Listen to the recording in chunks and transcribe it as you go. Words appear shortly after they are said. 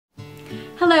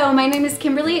Hello, my name is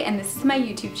Kimberly and this is my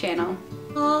YouTube channel.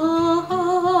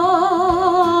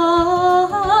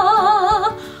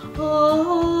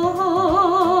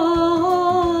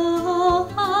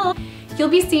 You'll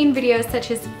be seeing videos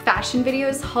such as fashion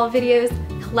videos, haul videos,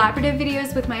 collaborative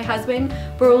videos with my husband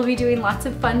where we'll be doing lots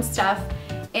of fun stuff,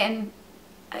 and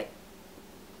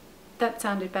that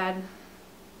sounded bad.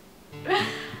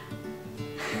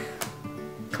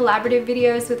 Collaborative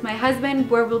videos with my husband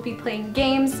where we'll be playing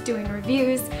games, doing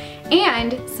reviews,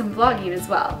 and some vlogging as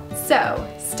well. So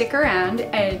stick around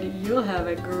and you'll have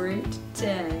a great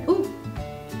day. Ooh,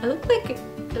 I look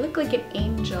like an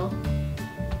angel.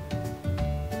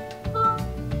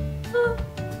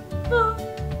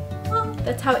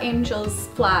 That's how angels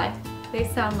fly. They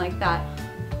sound like that.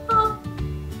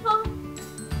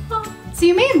 So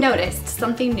you may have noticed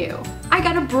something new. I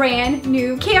got a brand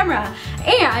new camera,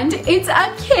 and it's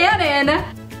a Canon.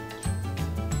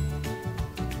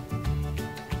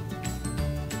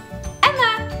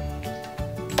 Emma!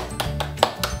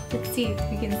 Let's see if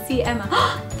we can see Emma.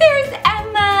 There's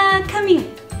Emma! Come here.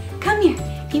 Come here.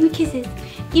 Give me kisses.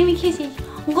 Give me kisses.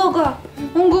 Go, go.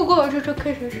 Go, go.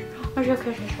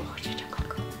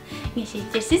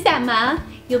 Kisses. This is Emma.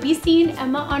 You'll be seeing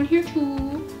Emma on here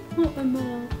too. Oh,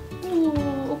 Emma.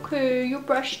 Oh, okay, your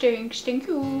brush stinks. Thank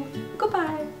you.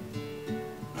 Goodbye.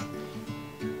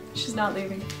 She's not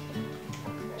leaving.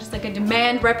 Just like a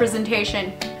demand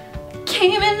representation.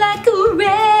 Came in like a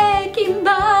wrecking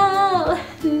ball.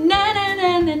 Na na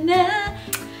na na na.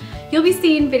 You'll be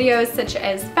seeing videos such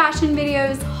as fashion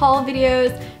videos, haul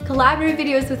videos, collaborative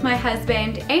videos with my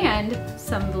husband, and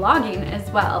some vlogging as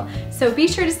well. So be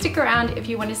sure to stick around if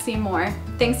you want to see more.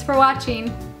 Thanks for watching.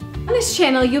 On this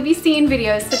channel, you'll be seeing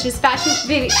videos such as fashion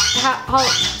videos.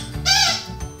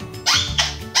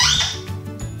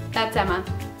 That's Emma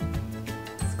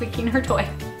squeaking her toy.